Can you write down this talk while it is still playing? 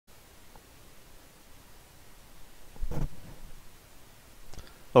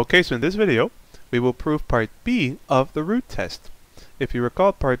Okay, so in this video, we will prove part B of the root test. If you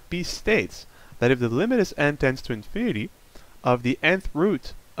recall, part B states that if the limit as n tends to infinity of the nth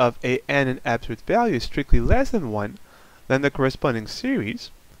root of a n in absolute value is strictly less than 1, then the corresponding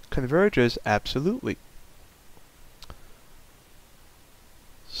series converges absolutely.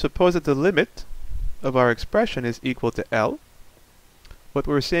 Suppose that the limit of our expression is equal to L. What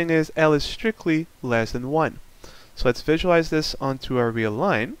we're saying is L is strictly less than 1. So let's visualize this onto our real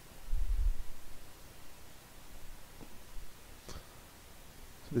line.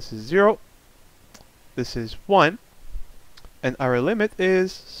 So this is 0, this is 1, and our limit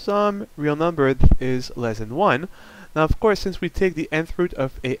is some real number that is less than 1. Now of course, since we take the nth root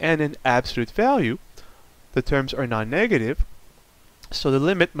of a n in absolute value, the terms are non-negative, so the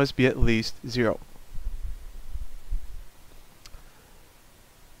limit must be at least 0.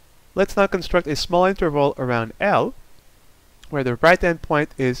 Let's now construct a small interval around L, where the right-hand point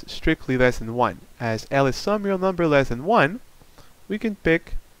is strictly less than 1. As L is some real number less than 1, we can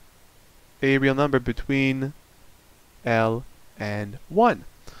pick a real number between L and 1.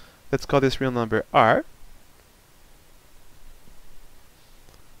 Let's call this real number R.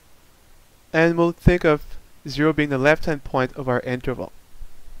 And we'll think of 0 being the left-hand point of our interval.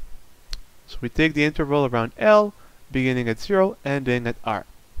 So we take the interval around L, beginning at 0, ending at R.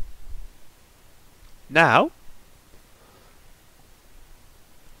 Now,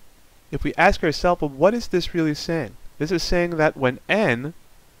 if we ask ourselves, well, what is this really saying? This is saying that when n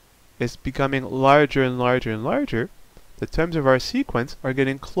is becoming larger and larger and larger, the terms of our sequence are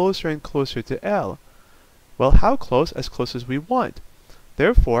getting closer and closer to L. Well, how close? As close as we want.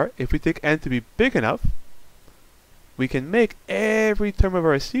 Therefore, if we take n to be big enough, we can make every term of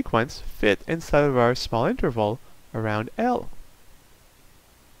our sequence fit inside of our small interval around L.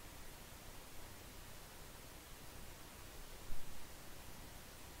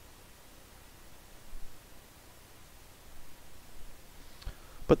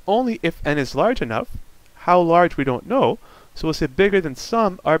 But only if n is large enough. How large we don't know, so we'll say bigger than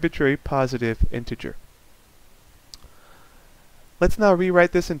some arbitrary positive integer. Let's now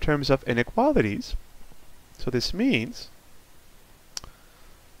rewrite this in terms of inequalities. So this means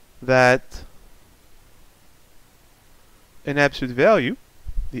that in absolute value,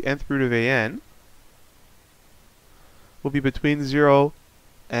 the nth root of a n will be between 0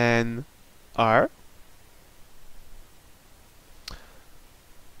 and R.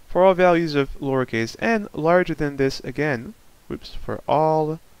 For all values of lowercase n larger than this again, for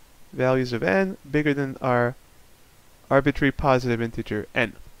all values of n bigger than our arbitrary positive integer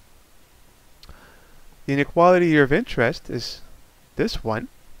n. The inequality here of interest is this one,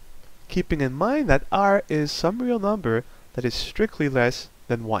 keeping in mind that R is some real number that is strictly less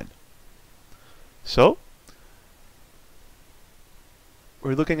than 1. So,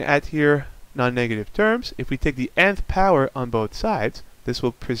 we're looking at here non-negative terms. If we take the nth power on both sides, this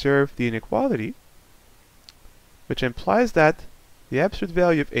will preserve the inequality, which implies that the absolute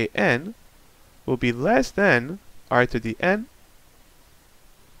value of a n will be less than r to the n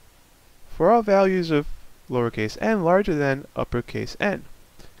for all values of lowercase n larger than uppercase n,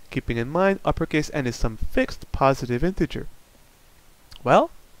 keeping in mind uppercase n is some fixed positive integer.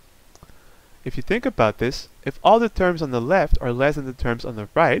 Well, if you think about this, if all the terms on the left are less than the terms on the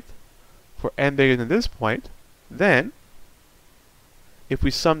right, for n bigger than this point, then if we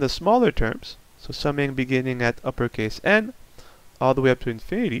sum the smaller terms, so summing beginning at uppercase n all the way up to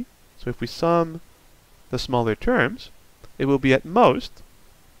infinity, so if we sum the smaller terms, it will be at most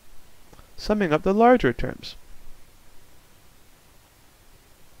summing up the larger terms.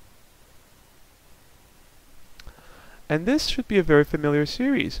 And this should be a very familiar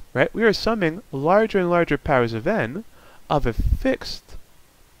series, right? We are summing larger and larger powers of n of a fixed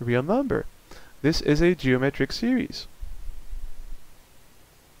real number. This is a geometric series.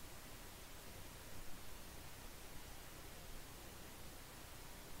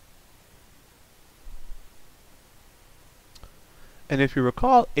 And if you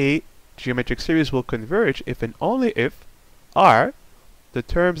recall, a geometric series will converge if and only if R, the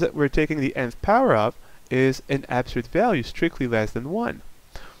terms that we're taking the nth power of, is an absolute value strictly less than 1.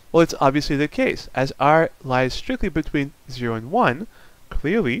 Well, it's obviously the case. As R lies strictly between 0 and 1,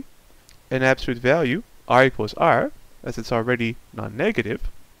 clearly an absolute value, R equals R, as it's already non-negative,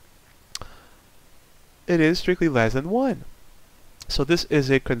 it is strictly less than 1. So this is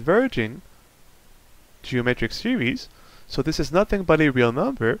a converging geometric series. So this is nothing but a real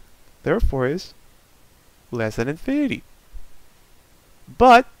number, therefore is less than infinity.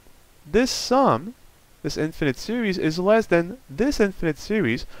 But this sum, this infinite series, is less than this infinite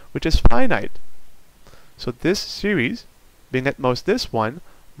series, which is finite. So this series, being at most this one,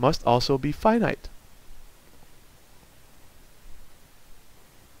 must also be finite.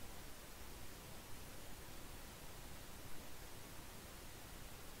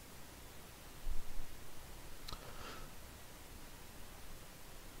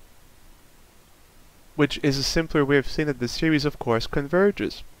 Which is a simpler way of saying that the series, of course,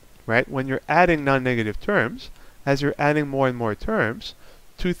 converges, right? When you're adding non-negative terms, as you're adding more and more terms,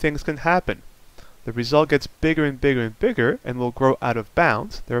 two things can happen. The result gets bigger and bigger and bigger and will grow out of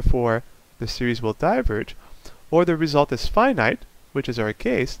bounds, therefore the series will diverge, or the result is finite, which is our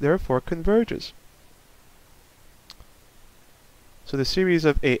case, therefore converges. So the series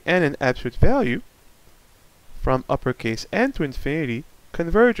of an in absolute value from uppercase N to infinity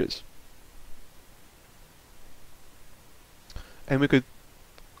converges. And we could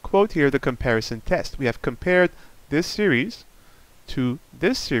quote here the comparison test. We have compared this series to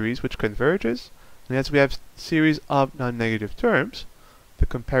this series, which converges, and as we have series of non-negative terms, the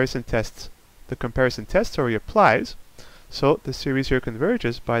comparison test already applies, so the series here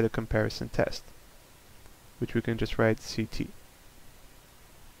converges by the comparison test, which we can just write CT.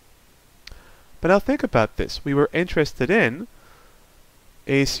 But now think about this. We were interested in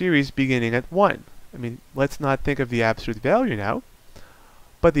a series beginning at 1. I mean, let's not think of the absolute value now,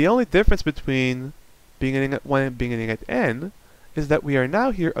 but the only difference between beginning at 1 and beginning at n is that we are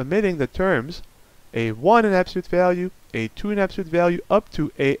now here omitting the terms a 1 in absolute value, a 2 in absolute value, up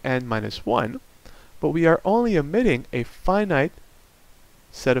to a n minus 1, but we are only omitting a finite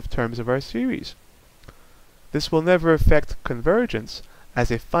set of terms of our series. This will never affect convergence,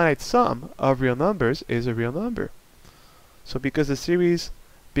 as a finite sum of real numbers is a real number. So because the series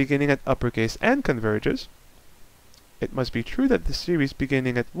beginning at uppercase N converges, it must be true that the series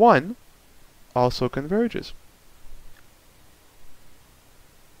beginning at 1 also converges.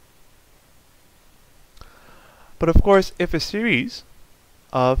 But of course, if a series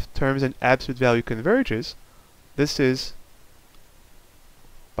of terms in absolute value converges, this is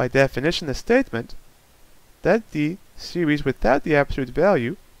by definition a statement that the series without the absolute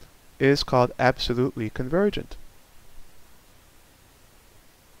value is called absolutely convergent.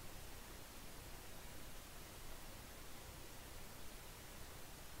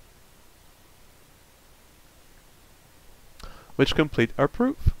 Which complete our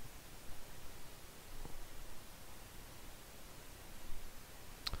proof.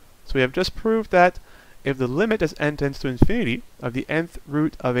 So we have just proved that if the limit as n tends to infinity of the nth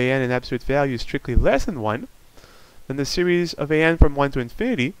root of an in absolute value is strictly less than 1, then the series of an from 1 to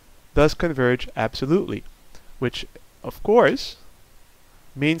infinity does converge absolutely, which of course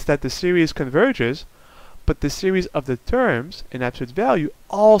means that the series converges, but the series of the terms in absolute value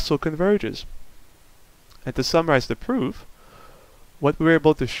also converges. And to summarize the proof, what we were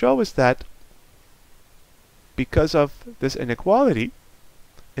able to show is that because of this inequality,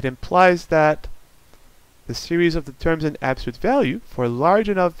 it implies that the series of the terms in absolute value for large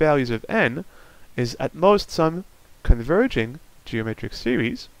enough values of n is at most some converging geometric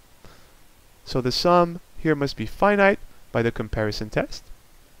series. So the sum here must be finite by the comparison test.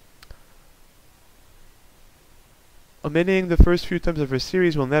 Omitting the first few terms of a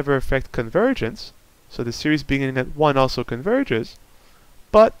series will never affect convergence, so the series beginning at 1 also converges.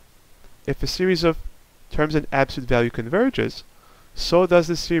 But if a series of terms in absolute value converges, so does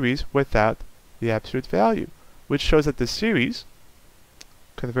the series without the absolute value, which shows that the series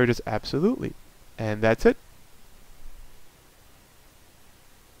converges absolutely. And that's it.